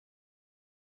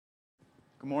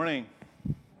Good morning.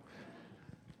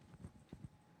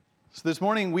 So this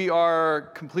morning we are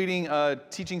completing a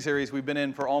teaching series we've been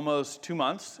in for almost 2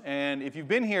 months. And if you've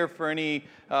been here for any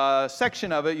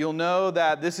section of it, you'll know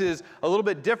that this is a little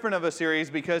bit different of a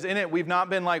series because in it we've not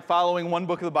been like following one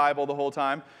book of the Bible the whole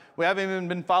time. We haven't even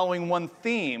been following one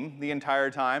theme the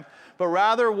entire time. But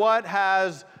rather what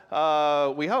has,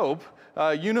 we hope,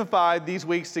 unified these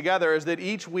weeks together is that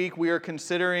each week we are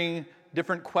considering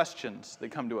different questions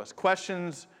that come to us.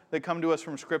 Questions that come to us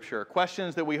from Scripture.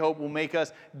 Questions that we hope will make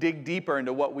us dig deeper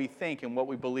into what we think and what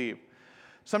we believe.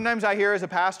 Sometimes I hear as a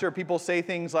pastor people say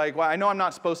things like, well, I know I'm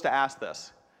not supposed to ask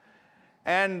this.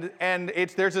 And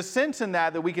there's a sense in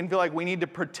that we can feel like we need to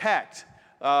protect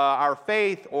our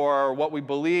faith or what we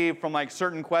believe from like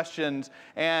certain questions.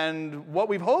 And what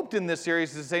we've hoped in this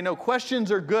series is to say, no, questions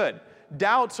are good.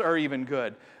 Doubts are even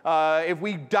good. If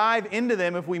we dive into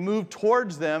them, if we move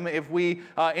towards them, if we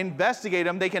investigate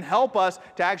them, they can help us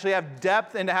to actually have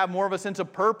depth and to have more of a sense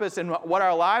of purpose in what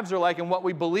our lives are like and what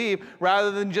we believe, rather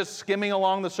than just skimming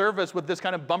along the surface with this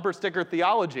kind of bumper sticker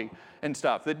theology and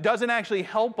stuff that doesn't actually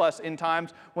help us in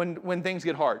times when things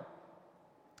get hard.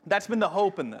 That's been the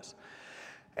hope in this.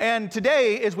 And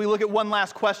today, as we look at one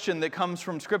last question that comes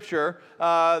from Scripture,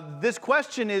 this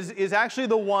question is actually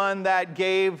the one that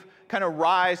gave kind of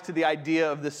rise to the idea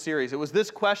of this series. It was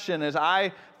this question, as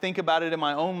I think about it in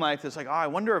my own life, it's like, I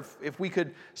wonder if we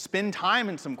could spend time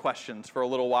in some questions for a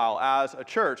little while as a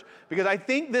church. Because I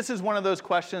think this is one of those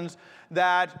questions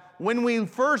that when we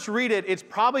first read it, it's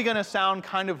probably going to sound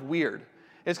kind of weird.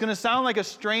 It's going to sound like a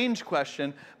strange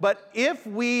question, but if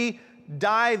we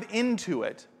dive into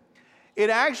it, it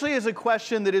actually is a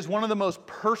question that is one of the most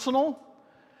personal,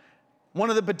 one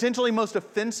of the potentially most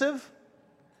offensive,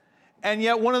 and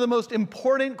yet one of the most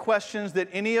important questions that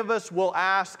any of us will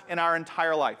ask in our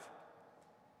entire life.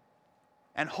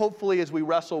 And hopefully as we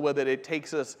wrestle with it, it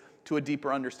takes us to a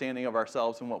deeper understanding of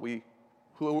ourselves and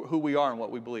who we are and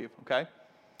what we believe, okay?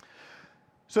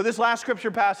 So this last scripture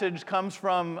passage comes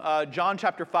from John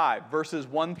chapter 5, verses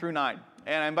 1 through 9.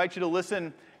 And I invite you to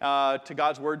listen to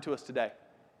God's word to us today.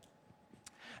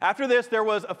 After this, there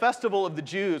was a festival of the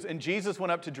Jews, and Jesus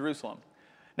went up to Jerusalem.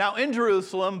 Now in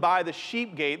Jerusalem, by the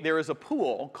sheep gate, there is a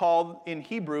pool called in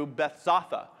Hebrew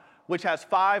Bethzatha, which has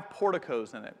 5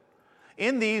 porticos in it.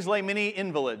 In these lay many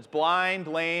invalids, blind,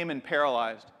 lame, and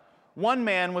paralyzed. One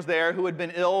man was there who had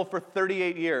been ill for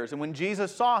 38 years, and when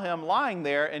Jesus saw him lying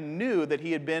there and knew that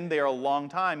he had been there a long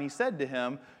time, he said to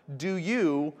him, "Do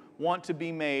you want to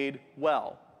be made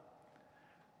well?"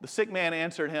 The sick man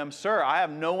answered him, "Sir, I have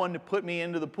no one to put me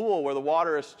into the pool where the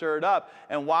water is stirred up,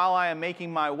 and while I am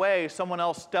making my way, someone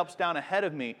else steps down ahead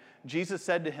of me." Jesus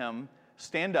said to him,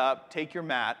 "Stand up, take your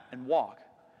mat, and walk."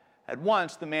 At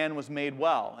once the man was made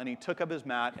well, and he took up his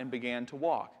mat and began to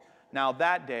walk. Now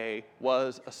that day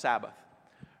was a Sabbath.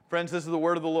 Friends, this is the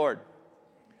word of the Lord.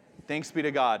 Thanks be to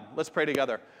God. Let's pray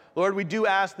together. Lord, we do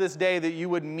ask this day that you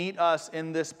would meet us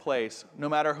in this place, no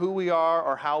matter who we are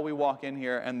or how we walk in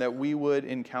here, and that we would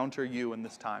encounter you in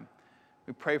this time.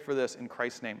 We pray for this in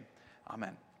Christ's name.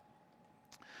 Amen.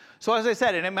 So as I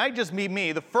said, and it might just be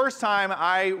me, the first time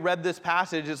I read this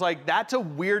passage, it's like, that's a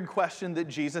weird question that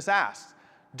Jesus asked.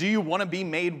 Do you want to be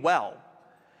made well?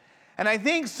 And I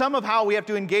think some of how we have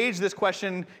to engage this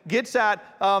question gets at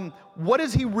what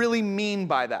does he really mean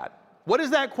by that? What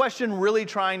is that question really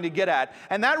trying to get at?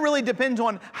 And that really depends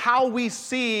on how we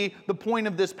see the point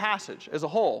of this passage as a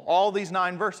whole, all these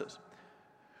 9 verses.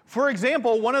 For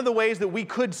example, one of the ways that we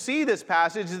could see this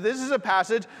passage is this is a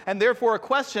passage and therefore a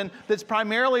question that's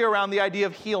primarily around the idea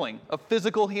of healing, of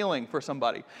physical healing for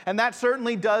somebody. And that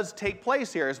certainly does take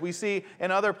place here, as we see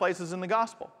in other places in the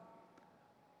gospel.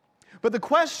 But the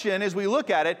question, as we look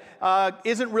at it,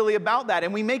 isn't really about that.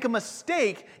 And we make a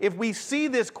mistake if we see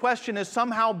this question as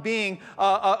somehow being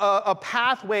a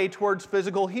pathway towards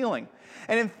physical healing.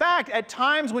 And in fact, at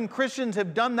times when Christians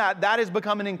have done that, that has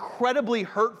become an incredibly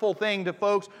hurtful thing to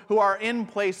folks who are in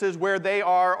places where they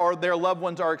are or their loved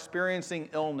ones are experiencing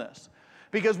illness.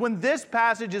 Because when this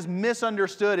passage is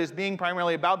misunderstood as being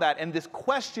primarily about that, and this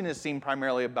question is seen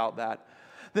primarily about that,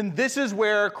 then this is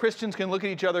where Christians can look at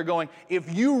each other going,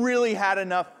 if you really had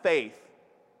enough faith,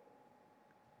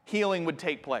 healing would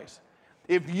take place.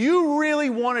 If you really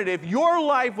wanted it, if your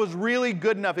life was really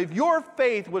good enough, if your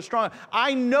faith was strong,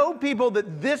 I know people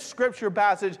that this scripture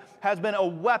passage has been a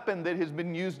weapon that has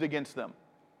been used against them.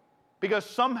 Because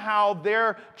somehow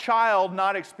their child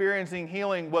not experiencing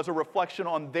healing was a reflection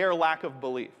on their lack of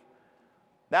belief.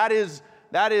 That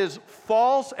is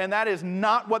false, and that is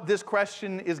not what this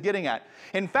question is getting at.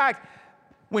 In fact,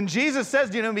 When Jesus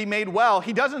says you're going to be made well,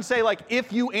 he doesn't say like,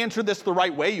 if you answer this the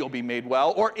right way, you'll be made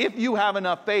well, or if you have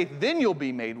enough faith, then you'll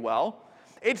be made well.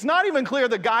 It's not even clear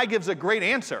the guy gives a great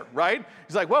answer, right?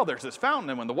 He's like, well, there's this fountain,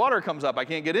 and when the water comes up, I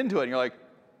can't get into it. And you're like,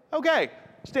 okay,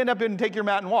 stand up and take your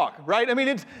mat and walk, right? I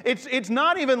mean, it's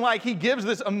not even like he gives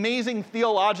this amazing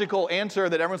theological answer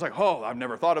that everyone's like, oh, I've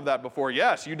never thought of that before.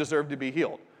 Yes, you deserve to be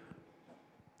healed.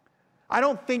 I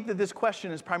don't think that this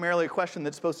question is primarily a question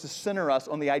that's supposed to center us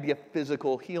on the idea of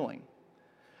physical healing.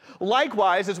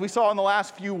 Likewise, as we saw in the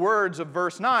last few words of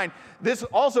verse 9, this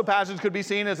also passage could be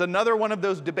seen as another one of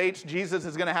those debates Jesus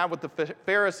is going to have with the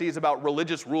Pharisees about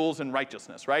religious rules and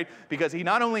righteousness, right? Because he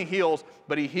not only heals,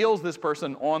 but he heals this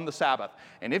person on the Sabbath.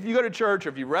 And if you go to church, or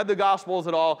if you've read the Gospels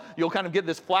at all, you'll kind of get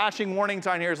this flashing warning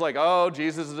sign here. It's like, oh,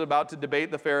 Jesus is about to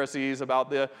debate the Pharisees about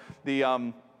the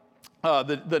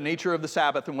nature of the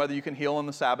Sabbath and whether you can heal on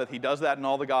the Sabbath. He does that in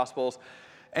all the Gospels.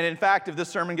 And in fact, if this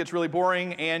sermon gets really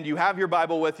boring and you have your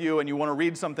Bible with you and you want to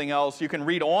read something else, you can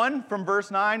read on from verse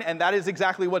 9, and that is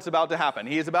exactly what's about to happen.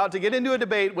 He is about to get into a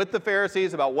debate with the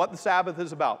Pharisees about what the Sabbath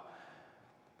is about.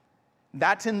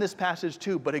 That's in this passage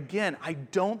too. But again, I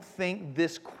don't think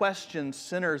this question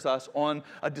centers us on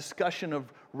a discussion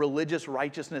of religious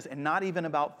righteousness and not even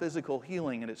about physical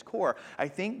healing at its core. I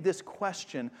think this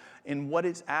question in what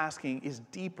it's asking is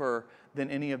deeper than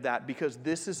any of that, because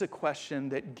this is a question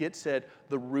that gets at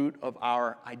the root of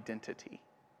our identity.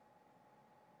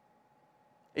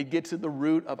 It gets at the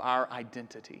root of our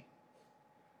identity.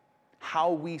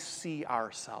 How we see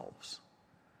ourselves.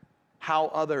 How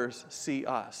others see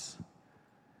us.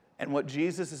 And what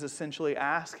Jesus is essentially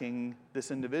asking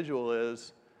this individual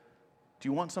is, do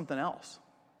you want something else?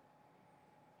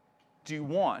 Do you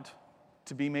want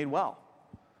to be made well?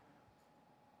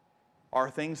 Are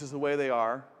things as the way they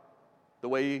are, the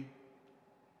way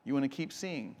you want to keep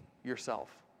seeing yourself?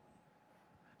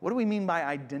 What do we mean by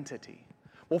identity?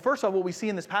 Well, first of all, what we see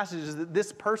in this passage is that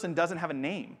this person doesn't have a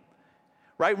name.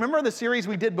 Right? Remember the series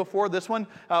we did before this one?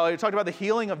 We talked about the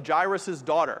healing of Jairus'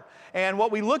 daughter. And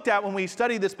what we looked at when we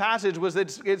studied this passage was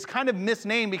it's kind of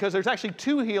misnamed because there's actually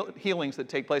two healings that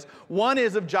take place. One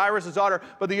is of Jairus' daughter,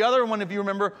 but the other one, if you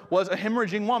remember, was a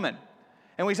hemorrhaging woman.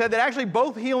 And we said that actually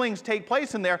both healings take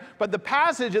place in there, but the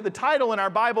passage at the title in our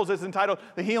Bibles is entitled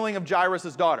The Healing of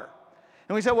Jairus' Daughter.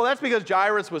 And we said, well, that's because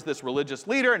Jairus was this religious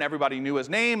leader and everybody knew his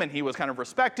name and he was kind of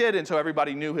respected, and so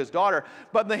everybody knew his daughter.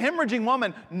 But the hemorrhaging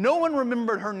woman, no one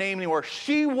remembered her name anymore.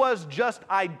 She was just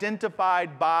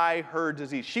identified by her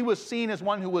disease. She was seen as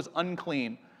one who was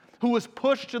unclean, who was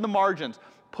pushed to the margins,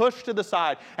 pushed to the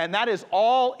side, and that is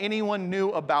all anyone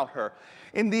knew about her.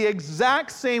 In the exact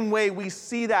same way, we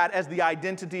see that as the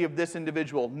identity of this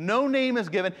individual. No name is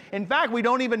given. In fact, we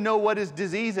don't even know what his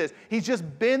disease is. He's just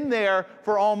been there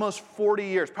for almost 40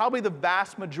 years, probably the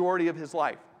vast majority of his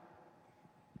life.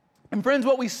 And friends,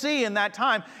 what we see in that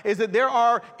time is that there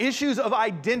are issues of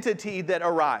identity that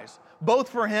arise, both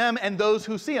for him and those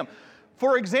who see him.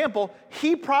 For example,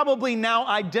 he probably now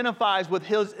identifies with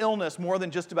his illness more than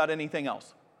just about anything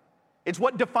else. It's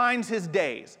what defines his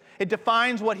days. It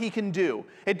defines what he can do.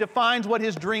 It defines what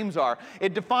his dreams are.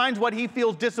 It defines what he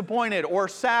feels disappointed or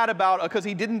sad about because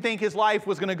he didn't think his life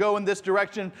was going to go in this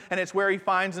direction, and it's where he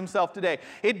finds himself today.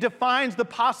 It defines the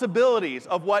possibilities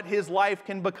of what his life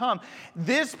can become.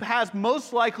 This has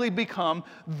most likely become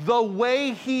the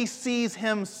way he sees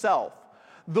himself,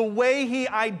 the way he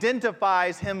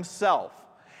identifies himself,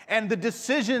 and the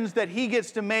decisions that he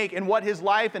gets to make and what his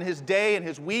life and his day and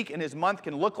his week and his month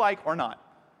can look like or not.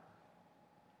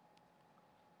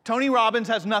 Tony Robbins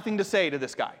has nothing to say to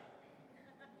this guy.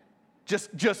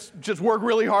 Just work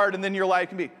really hard and then your life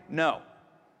can be. No.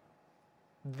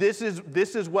 This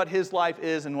is what his life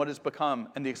is and what it's become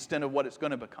and the extent of what it's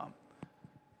going to become.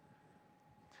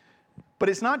 But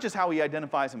it's not just how he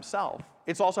identifies himself.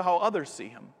 It's also how others see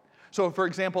him. So, for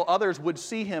example, others would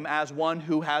see him as one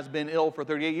who has been ill for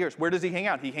 38 years. Where does he hang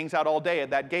out? He hangs out all day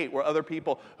at that gate where other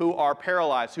people who are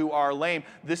paralyzed, who are lame,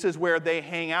 this is where they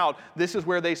hang out. This is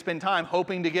where they spend time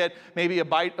hoping to get maybe a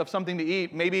bite of something to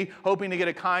eat, maybe hoping to get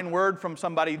a kind word from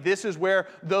somebody. This is where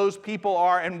those people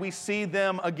are, and we see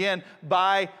them again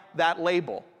by that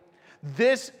label.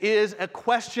 This is a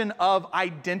question of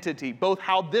identity, both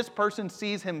how this person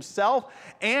sees himself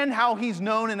and how he's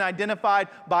known and identified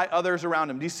by others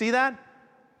around him. Do you see that?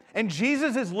 And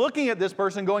Jesus is looking at this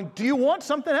person going, do you want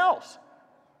something else?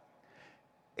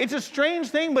 It's a strange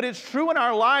thing, but it's true in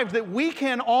our lives that we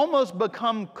can almost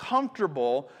become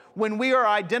comfortable when we are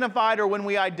identified or when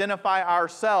we identify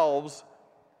ourselves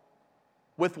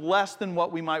with less than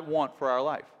what we might want for our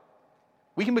life.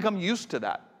 We can become used to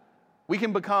that. We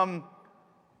can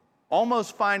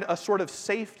almost find a sort of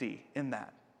safety in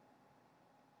that.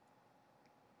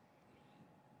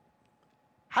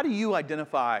 How do you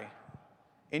identify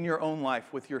in your own life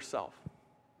with yourself?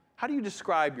 How do you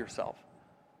describe yourself?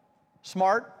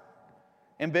 Smart,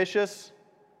 ambitious,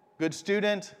 good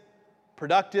student,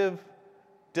 productive,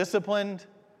 disciplined,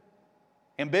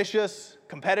 ambitious,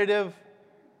 competitive,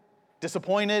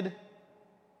 disappointed,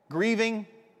 grieving,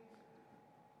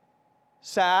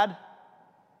 sad,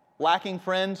 lacking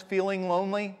friends, feeling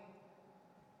lonely?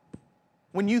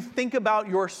 When you think about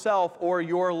yourself or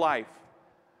your life,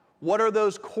 what are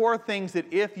those core things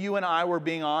that if you and I were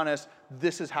being honest,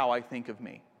 this is how I think of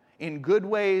me, in good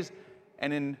ways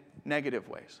and in negative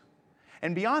ways?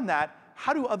 And beyond that,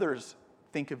 how do others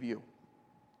think of you?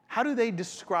 How do they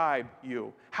describe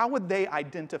you? How would they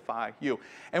identify you?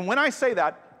 And when I say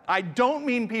that, I don't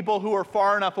mean people who are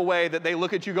far enough away that they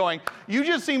look at you going, you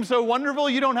just seem so wonderful,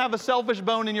 you don't have a selfish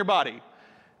bone in your body.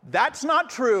 That's not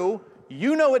true.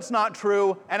 You know it's not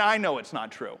true, and I know it's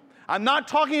not true. I'm not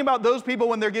talking about those people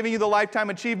when they're giving you the Lifetime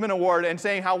Achievement Award and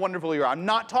saying how wonderful you are. I'm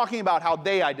not talking about how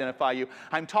they identify you.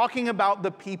 I'm talking about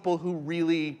the people who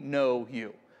really know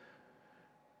you.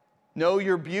 Know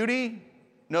your beauty,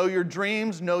 know your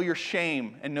dreams, know your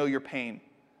shame, and know your pain.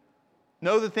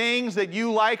 Know the things that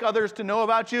you like others to know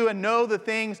about you, and know the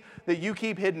things that you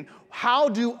keep hidden. How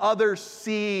do others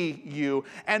see you?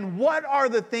 And what are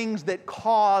the things that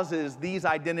causes these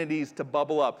identities to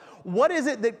bubble up? What is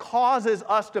it that causes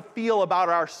us to feel about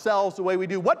ourselves the way we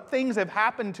do? What things have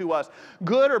happened to us,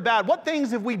 good or bad? What things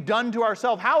have we done to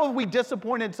ourselves? How have we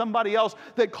disappointed somebody else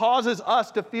that causes us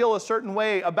to feel a certain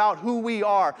way about who we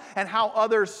are and how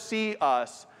others see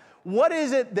us? What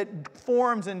is it that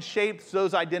forms and shapes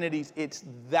those identities? It's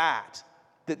that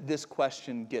this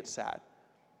question gets at.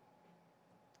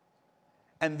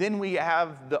 And then we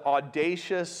have the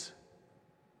audacious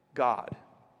God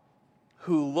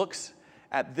who looks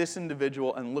at this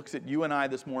individual and looks at you and I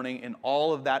this morning in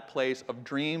all of that place of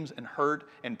dreams and hurt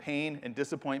and pain and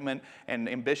disappointment and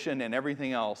ambition and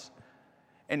everything else,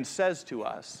 and says to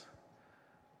us,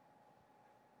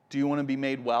 do you want to be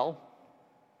made well?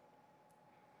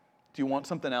 Do you want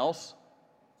something else?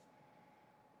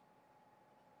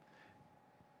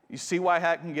 You see why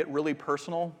that can get really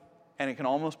personal and it can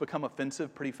almost become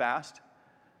offensive pretty fast?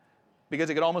 Because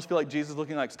it could almost feel like Jesus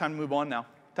looking like, it's time to move on now.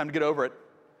 Time to get over it.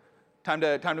 Time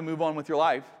to move on with your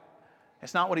life.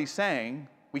 It's not what he's saying.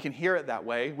 We can hear it that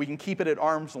way. We can keep it at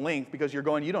arm's length because you're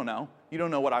going, you don't know. You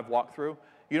don't know what I've walked through.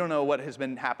 You don't know what has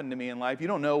happened to me in life. You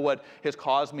don't know what has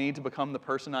caused me to become the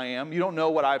person I am. You don't know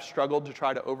what I've struggled to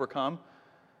try to overcome.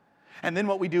 And then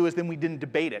what we do is then we didn't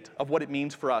debate it of what it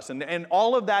means for us. And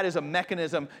all of that is a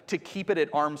mechanism to keep it at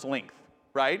arm's length,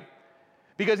 right?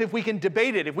 Because if we can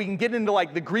debate it, if we can get into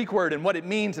like the Greek word and what it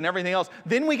means and everything else,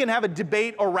 then we can have a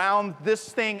debate around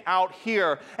this thing out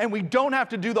here. And we don't have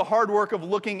to do the hard work of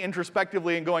looking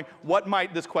introspectively and going, what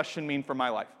might this question mean for my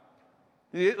life?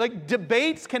 Like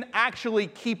debates can actually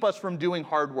keep us from doing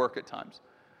hard work at times.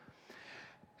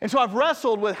 And so I've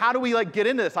wrestled with how do we get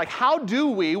into this? Like how do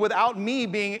we, without me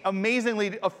being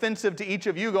amazingly offensive to each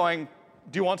of you going,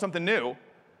 do you want something new?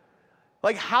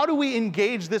 Like how do we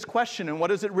engage this question and what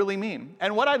does it really mean?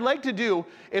 And what I'd like to do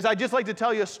is I'd just like to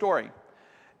tell you a story.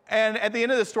 And at the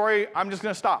end of the story, I'm just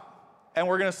going to stop and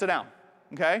we're going to sit down,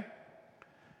 okay?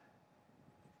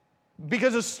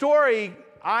 Because a story,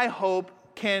 I hope,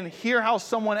 can hear how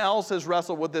someone else has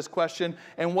wrestled with this question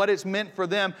and what it's meant for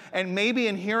them. And maybe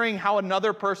in hearing how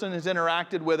another person has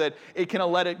interacted with it, it can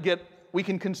we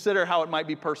can consider how it might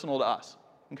be personal to us,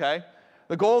 okay?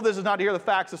 The goal of this is not to hear the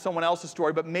facts of someone else's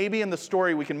story, but maybe in the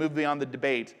story we can move beyond the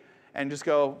debate and just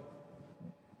go,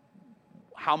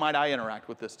 how might I interact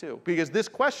with this too? Because this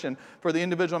question for the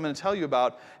individual I'm going to tell you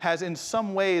about has in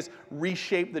some ways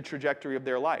reshaped the trajectory of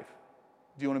their life.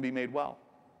 Do you want to be made well?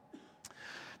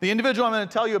 The individual I'm going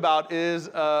to tell you about is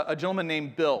a gentleman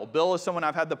named Bill. Bill is someone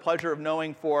I've had the pleasure of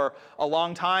knowing for a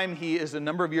long time. He is a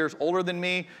number of years older than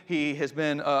me. He has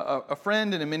been a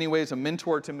friend and in many ways a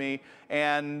mentor to me.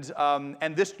 And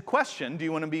this question, do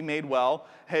you want to be made well,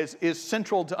 is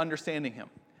central to understanding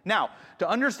him. Now, to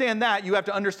understand that, you have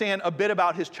to understand a bit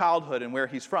about his childhood and where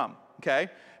he's from, okay?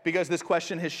 Because this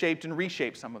question has shaped and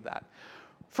reshaped some of that.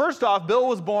 First off, Bill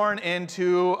was born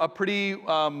into a pretty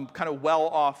kind of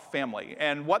well-off family.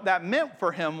 And what that meant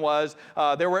for him was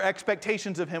there were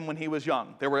expectations of him when he was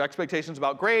young. There were expectations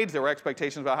about grades. There were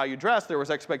expectations about how you dress. There was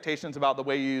expectations about the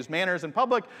way you use manners in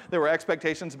public. There were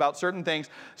expectations about certain things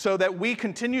so that we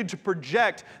continued to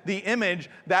project the image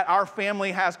that our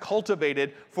family has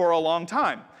cultivated for a long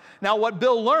time. Now, what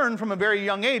Bill learned from a very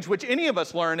young age, which any of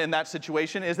us learn in that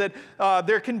situation, is that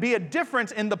there can be a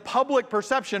difference in the public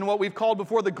perception, what we've called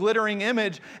before the glittering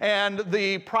image, and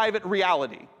the private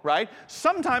reality, right?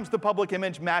 Sometimes the public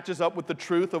image matches up with the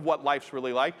truth of what life's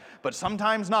really like, but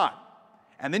sometimes not.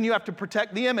 And then you have to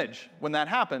protect the image when that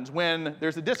happens, when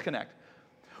there's a disconnect.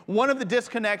 One of the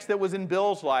disconnects that was in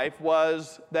Bill's life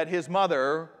was that his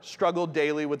mother struggled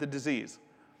daily with the disease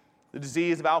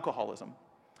of alcoholism.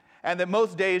 And that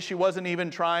most days she wasn't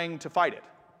even trying to fight it.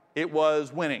 It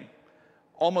was winning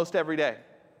almost every day.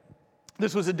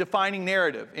 This was a defining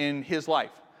narrative in his life,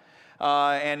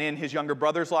 and in his younger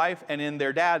brother's life, and in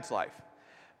their dad's life.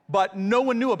 But no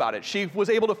one knew about it. She was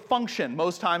able to function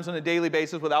most times on a daily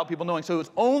basis without people knowing. So it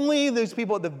was only those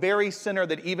people at the very center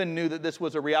that even knew that this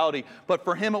was a reality. But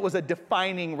for him, it was a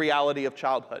defining reality of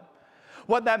childhood.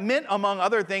 What that meant, among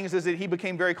other things, is that he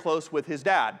became very close with his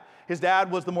dad. His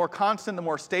dad was the more constant, the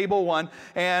more stable one,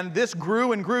 and this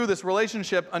grew and grew, this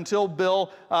relationship, until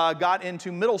Bill got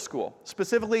into middle school,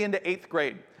 specifically into 8th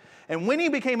grade. And when he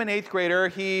became an 8th grader,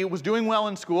 he was doing well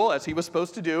in school, as he was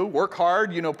supposed to do, work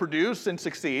hard, produce and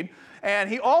succeed. And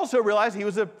he also realized he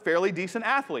was a fairly decent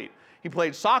athlete. He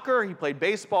played soccer, he played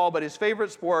baseball, but his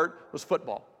favorite sport was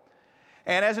football.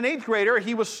 And as an 8th grader,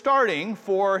 he was starting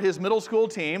for his middle school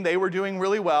team. They were doing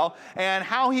really well. And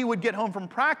how he would get home from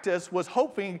practice was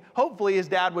hopefully his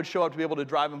dad would show up to be able to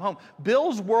drive him home.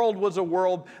 Bill's world was a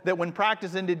world that when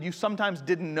practice ended, you sometimes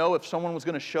didn't know if someone was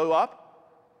going to show up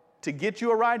to get you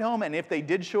a ride home. And if they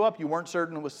did show up, you weren't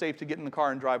certain it was safe to get in the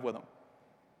car and drive with them.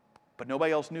 But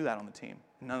nobody else knew that on the team.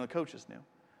 None of the coaches knew.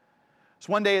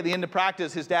 So one day at the end of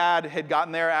practice, his dad had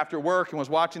gotten there after work and was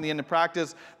watching the end of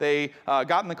practice. They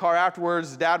got in the car afterwards.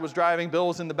 His dad was driving. Bill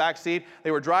was in the back seat. They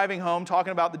were driving home,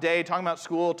 talking about the day, talking about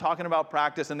school, talking about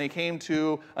practice, and they came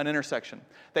to an intersection.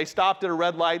 They stopped at a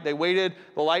red light. They waited.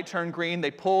 The light turned green. They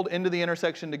pulled into the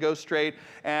intersection to go straight,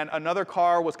 and another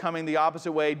car was coming the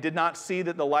opposite way, did not see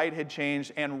that the light had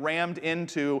changed, and rammed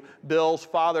into Bill's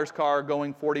father's car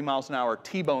going 40 miles an hour,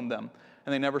 T-boned them,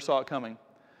 and they never saw it coming.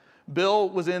 Bill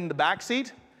was in the back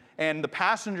seat, and the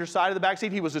passenger side of the back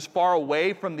seat, he was as far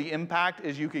away from the impact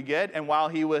as you could get, and while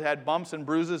he had bumps and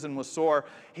bruises and was sore,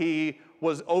 he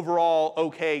was overall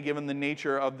okay given the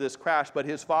nature of this crash, but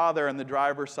his father and the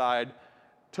driver's side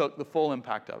took the full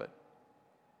impact of it.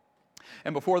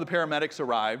 And before the paramedics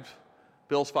arrived,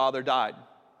 Bill's father died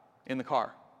in the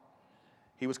car.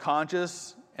 He was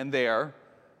conscious and there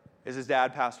as his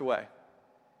dad passed away.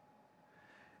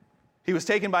 He was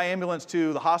taken by ambulance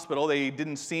to the hospital. They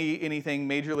didn't see anything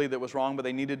majorly that was wrong, but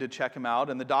they needed to check him out.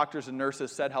 And the doctors and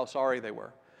nurses said how sorry they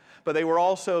were. But they were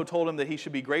also told him that he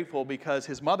should be grateful because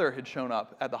his mother had shown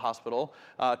up at the hospital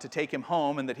to take him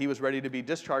home and that he was ready to be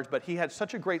discharged. But he had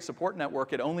such a great support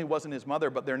network. It only wasn't his mother,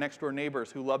 but their next door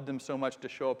neighbors who loved him so much to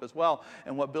show up as well.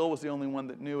 And what Bill was the only one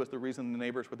that knew is the reason the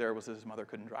neighbors were there was that his mother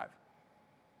couldn't drive.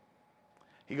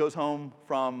 He goes home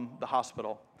from the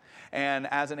hospital. And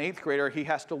as an 8th grader, he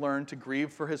has to learn to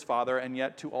grieve for his father and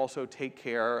yet to also take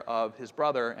care of his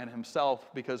brother and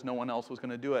himself because no one else was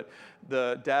going to do it.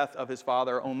 The death of his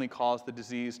father only caused the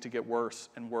disease to get worse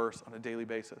and worse on a daily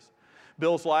basis.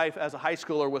 Bill's life as a high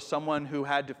schooler was someone who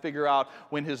had to figure out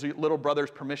when his little brother's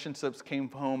permission slips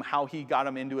came home, how he got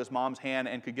them into his mom's hand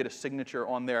and could get a signature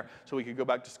on there so he could go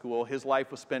back to school. His life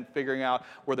was spent figuring out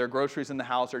were there groceries in the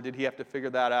house or did he have to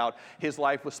figure that out. His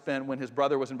life was spent when his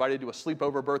brother was invited to a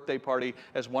sleepover birthday party,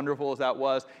 as wonderful as that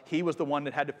was. He was the one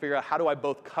that had to figure out how do I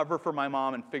both cover for my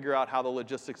mom and figure out how the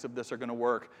logistics of this are going to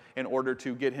work in order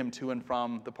to get him to and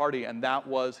from the party, and that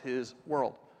was his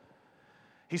world.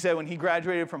 He said when he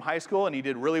graduated from high school, and he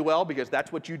did really well because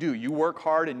that's what you do. You work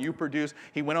hard and you produce.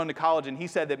 He went on to college, and he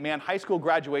said that, man, high school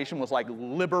graduation was like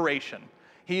liberation.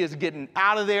 He is getting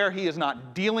out of there. He is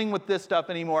not dealing with this stuff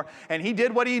anymore. And he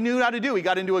did what he knew how to do. He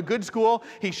got into a good school.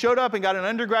 He showed up and got an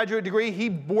undergraduate degree. He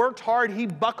worked hard. He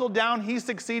buckled down. He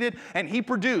succeeded, and he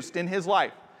produced in his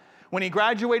life. When he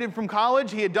graduated from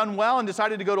college, he had done well and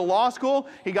decided to go to law school.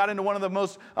 He got into one of the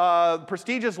most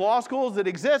prestigious law schools that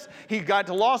exist. He got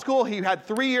to law school. He had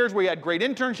 3 years where he had great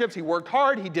internships. He worked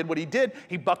hard. He did what he did.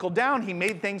 He buckled down. He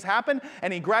made things happen.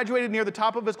 And he graduated near the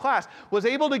top of his class. Was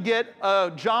able to get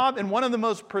a job in one of the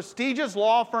most prestigious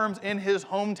law firms in his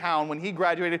hometown when he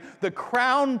graduated, the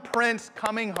Crown Prince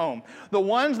Coming Home. The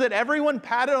ones that everyone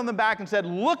patted on the back and said,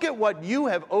 look at what you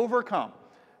have overcome.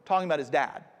 Talking about his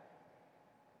dad.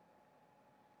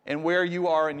 And where you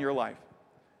are in your life.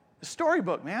 The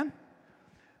storybook, man.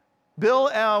 Bill,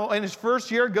 in his first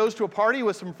year, goes to a party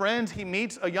with some friends. He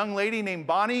meets a young lady named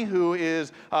Bonnie who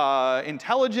is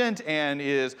intelligent and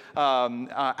is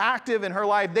active in her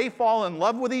life. They fall in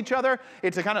love with each other.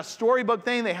 It's a kind of storybook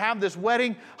thing. They have this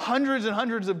wedding, hundreds and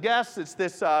hundreds of guests. It's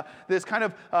this kind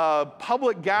of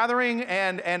public gathering,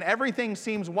 and everything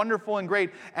seems wonderful and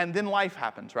great. And then life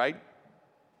happens, right?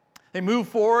 They move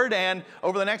forward, and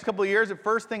over the next couple of years, at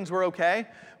first things were okay.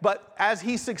 But as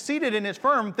he succeeded in his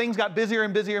firm, things got busier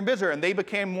and busier and busier, and they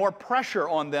became more pressure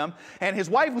on them. And his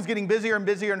wife was getting busier and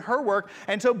busier in her work.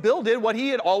 And so Bill did what he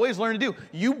had always learned to do.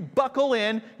 You buckle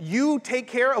in, you take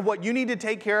care of what you need to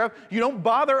take care of, you don't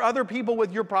bother other people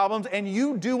with your problems, and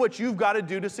you do what you've got to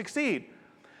do to succeed.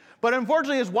 But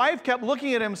unfortunately, his wife kept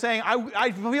looking at him saying,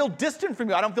 I feel distant from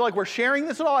you. I don't feel like we're sharing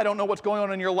this at all. I don't know what's going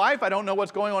on in your life. I don't know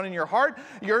what's going on in your heart.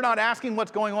 You're not asking what's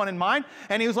going on in mine.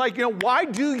 And he was like, why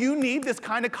do you need this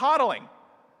kind of coddling?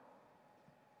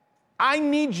 I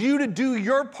need you to do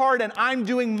your part, and I'm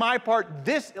doing my part.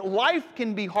 This life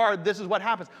can be hard. This is what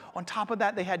happens. On top of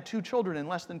that, they had 2 children in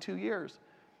less than 2 years.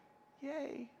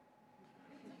 Yay.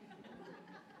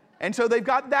 And so they've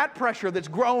got that pressure that's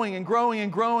growing and growing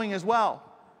and growing as well.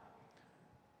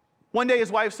 One day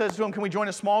his wife says to him, can we join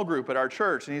a small group at our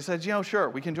church? And he says, sure,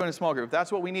 we can join a small group.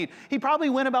 That's what we need. He probably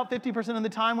went about 50% of the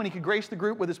time when he could grace the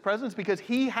group with his presence because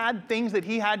he had things that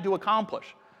he had to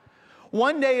accomplish.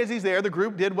 One day as he's there, the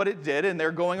group did what it did, and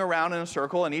they're going around in a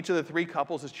circle, and each of the 3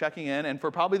 couples is checking in, and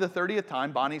for probably the 30th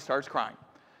time, Bonnie starts crying.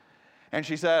 And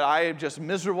she said, I am just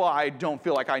miserable. I don't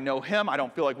feel like I know him. I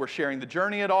don't feel like we're sharing the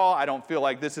journey at all. I don't feel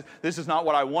like this is not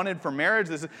what I wanted for marriage.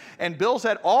 And Bill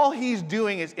said all he's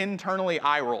doing is internally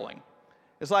eye-rolling.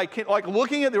 It's like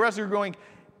looking at the rest of you going,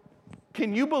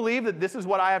 can you believe that this is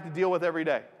what I have to deal with every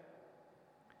day?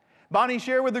 Bonnie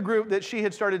shared with the group that she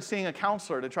had started seeing a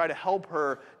counselor to try to help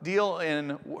her deal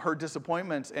in her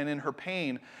disappointments and in her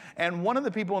pain. And one of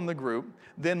the people in the group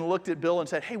then looked at Bill and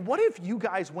said, hey, what if you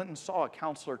guys went and saw a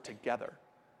counselor together?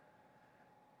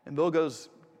 And Bill goes,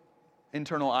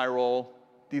 internal eye roll,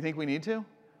 do you think we need to?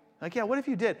 Like, yeah, what if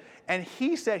you did? And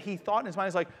he said he thought in his mind,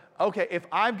 he's like, okay, if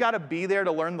I've got to be there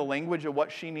to learn the language of what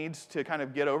she needs to kind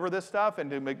of get over this stuff and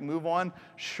to move on,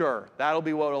 sure, that'll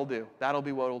be what it'll do. That'll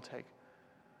be what it'll take.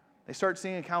 They start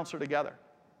seeing a counselor together.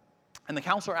 And the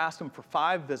counselor asked him for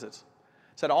 5 visits.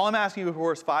 Said, all I'm asking you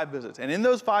for is 5 visits. And in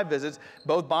those 5 visits,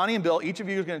 both Bonnie and Bill, each of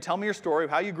you is going to tell me your story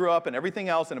of how you grew up and everything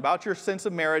else and about your sense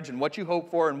of marriage and what you hope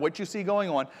for and what you see going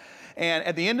on. And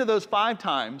at the end of those 5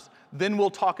 times, then we'll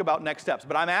talk about next steps.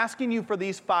 But I'm asking you for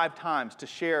these 5 times to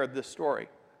share this story,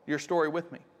 your story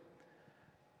with me.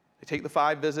 They take the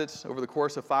 5 visits over the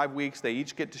course of 5 weeks. They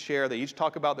each get to share. They each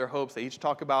talk about their hopes. They each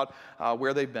talk about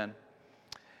where they've been.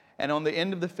 And on the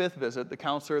end of the 5th visit, the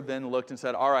counselor then looked and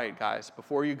said, all right, guys,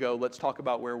 before you go, let's talk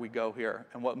about where we go here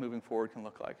and what moving forward can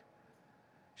look like.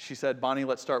 She said, Bonnie,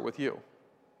 let's start with you.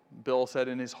 Bill said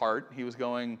in his heart, he was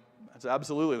going, that's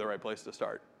absolutely the right place to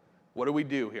start. What do we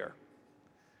do here?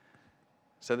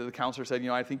 Said that the counselor said,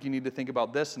 I think you need to think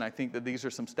about this, and I think that these are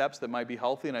some steps that might be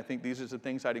healthy, and I think these are the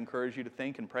things I'd encourage you to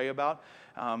think and pray about,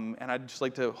 and I'd just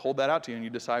like to hold that out to you, and you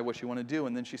decide what you want to do.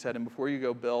 And then she said, and before you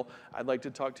go, Bill, I'd like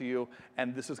to talk to you,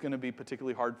 and this is going to be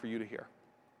particularly hard for you to hear.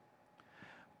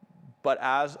 But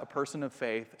as a person of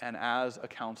faith and as a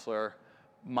counselor,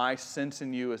 my sense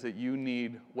in you is that you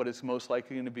need what is most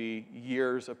likely going to be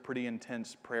years of pretty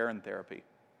intense prayer and therapy.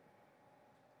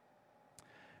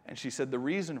 And she said the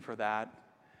reason for that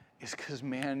is because,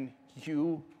 man,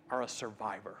 you are a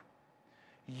survivor.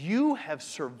 You have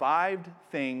survived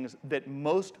things that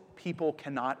most people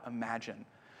cannot imagine.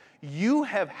 You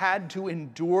have had to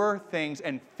endure things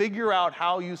and figure out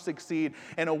how you succeed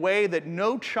in a way that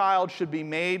no child should be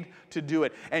made to do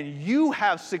it. And you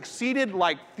have succeeded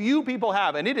like few people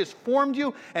have. And it has formed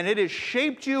you, and it has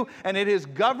shaped you, and it has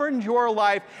governed your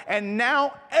life. And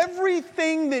now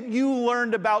everything that you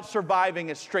learned about surviving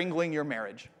is strangling your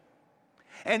marriage.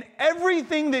 And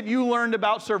everything that you learned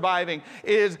about surviving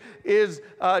is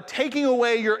taking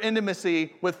away your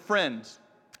intimacy with friends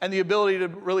and the ability to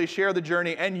really share the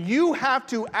journey. And you have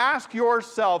to ask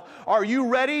yourself, are you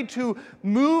ready to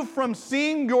move from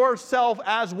seeing yourself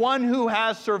as one who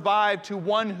has survived to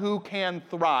one who can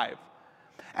thrive?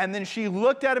 And then she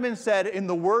looked at him and said, in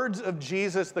the words of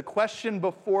Jesus, the question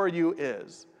before you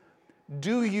is,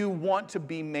 do you want to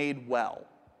be made well?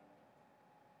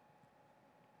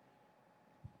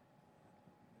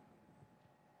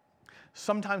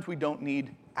 Sometimes we don't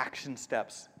need action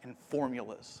steps and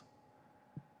formulas.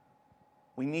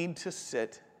 We need to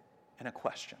sit in a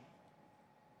question.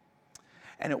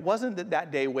 And it wasn't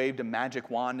that day waved a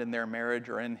magic wand in their marriage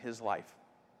or in his life,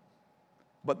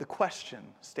 but the question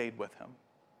stayed with him.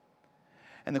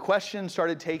 And the question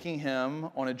started taking him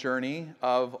on a journey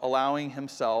of allowing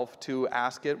himself to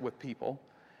ask it with people,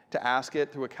 to ask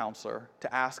it through a counselor,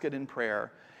 to ask it in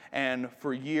prayer, and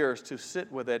for years to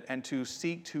sit with it and to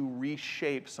seek to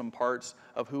reshape some parts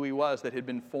of who he was that had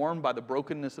been formed by the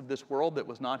brokenness of this world that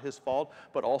was not his fault,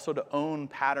 but also to own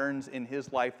patterns in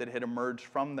his life that had emerged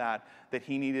from that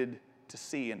he needed to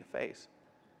see and face.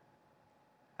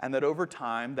 And that over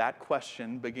time, that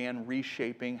question began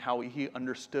reshaping how he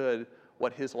understood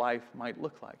what his life might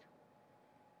look like.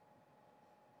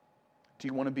 Do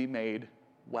you want to be made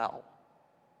well?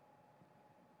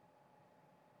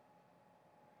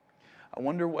 I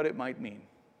wonder what it might mean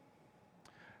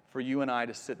for you and I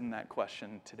to sit in that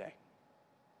question today.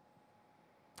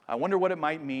 I wonder what it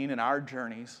might mean in our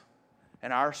journeys,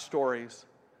 in our stories,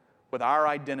 with our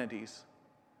identities,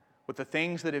 with the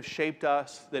things that have shaped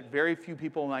us that very few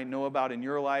people might know about in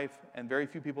your life and very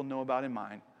few people know about in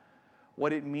mine,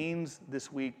 what it means this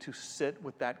week to sit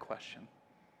with that question.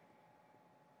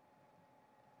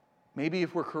 Maybe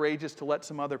if we're courageous to let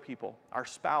some other people, our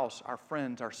spouse, our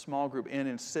friends, our small group in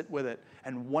and sit with it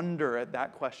and wonder at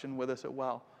that question with us as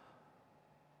well.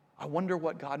 I wonder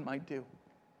what God might do.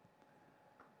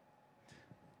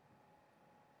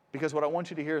 Because what I want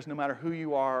you to hear is no matter who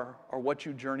you are or what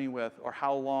you journey with or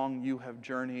how long you have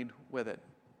journeyed with it,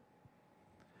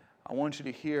 I want you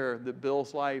to hear that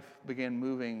Bill's life began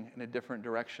moving in a different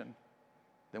direction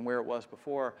than where it was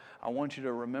before. I want you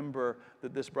to remember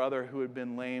that this brother who had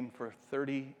been lame for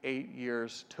 38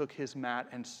 years took his mat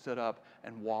and stood up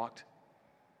and walked.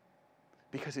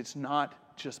 Because it's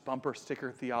not just bumper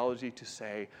sticker theology to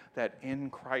say that in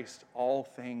Christ all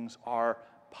things are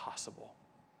possible.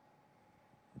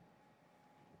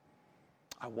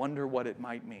 I wonder what it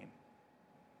might mean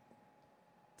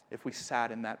if we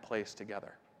sat in that place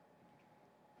together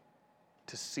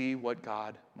to see what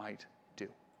God might do.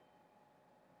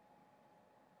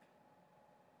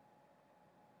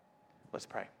 Let's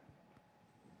pray.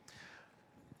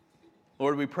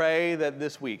 Lord, we pray that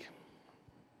this week,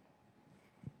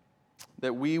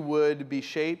 that we would be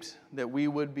shaped, that we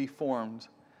would be formed,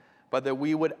 but that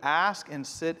we would ask and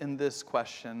sit in this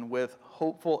question with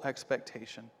hopeful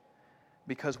expectation,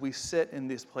 because we sit in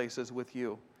these places with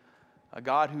you, a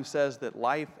God who says that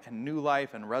life and new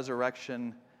life and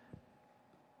resurrection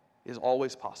is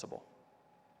always possible.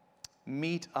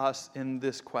 Meet us in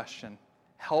this question.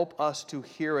 Help us to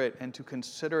hear it and to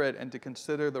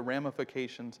consider the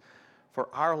ramifications for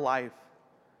our life.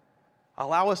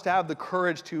 Allow us to have the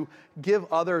courage to give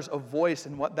others a voice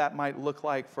in what that might look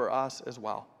like for us as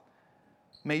well.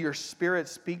 May your Spirit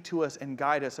speak to us and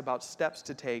guide us about steps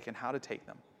to take and how to take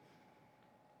them.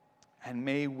 And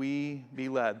may we be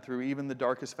led through even the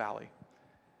darkest valley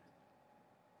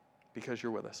because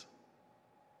you're with us.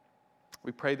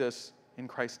 We pray this in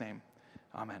Christ's name.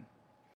 Amen.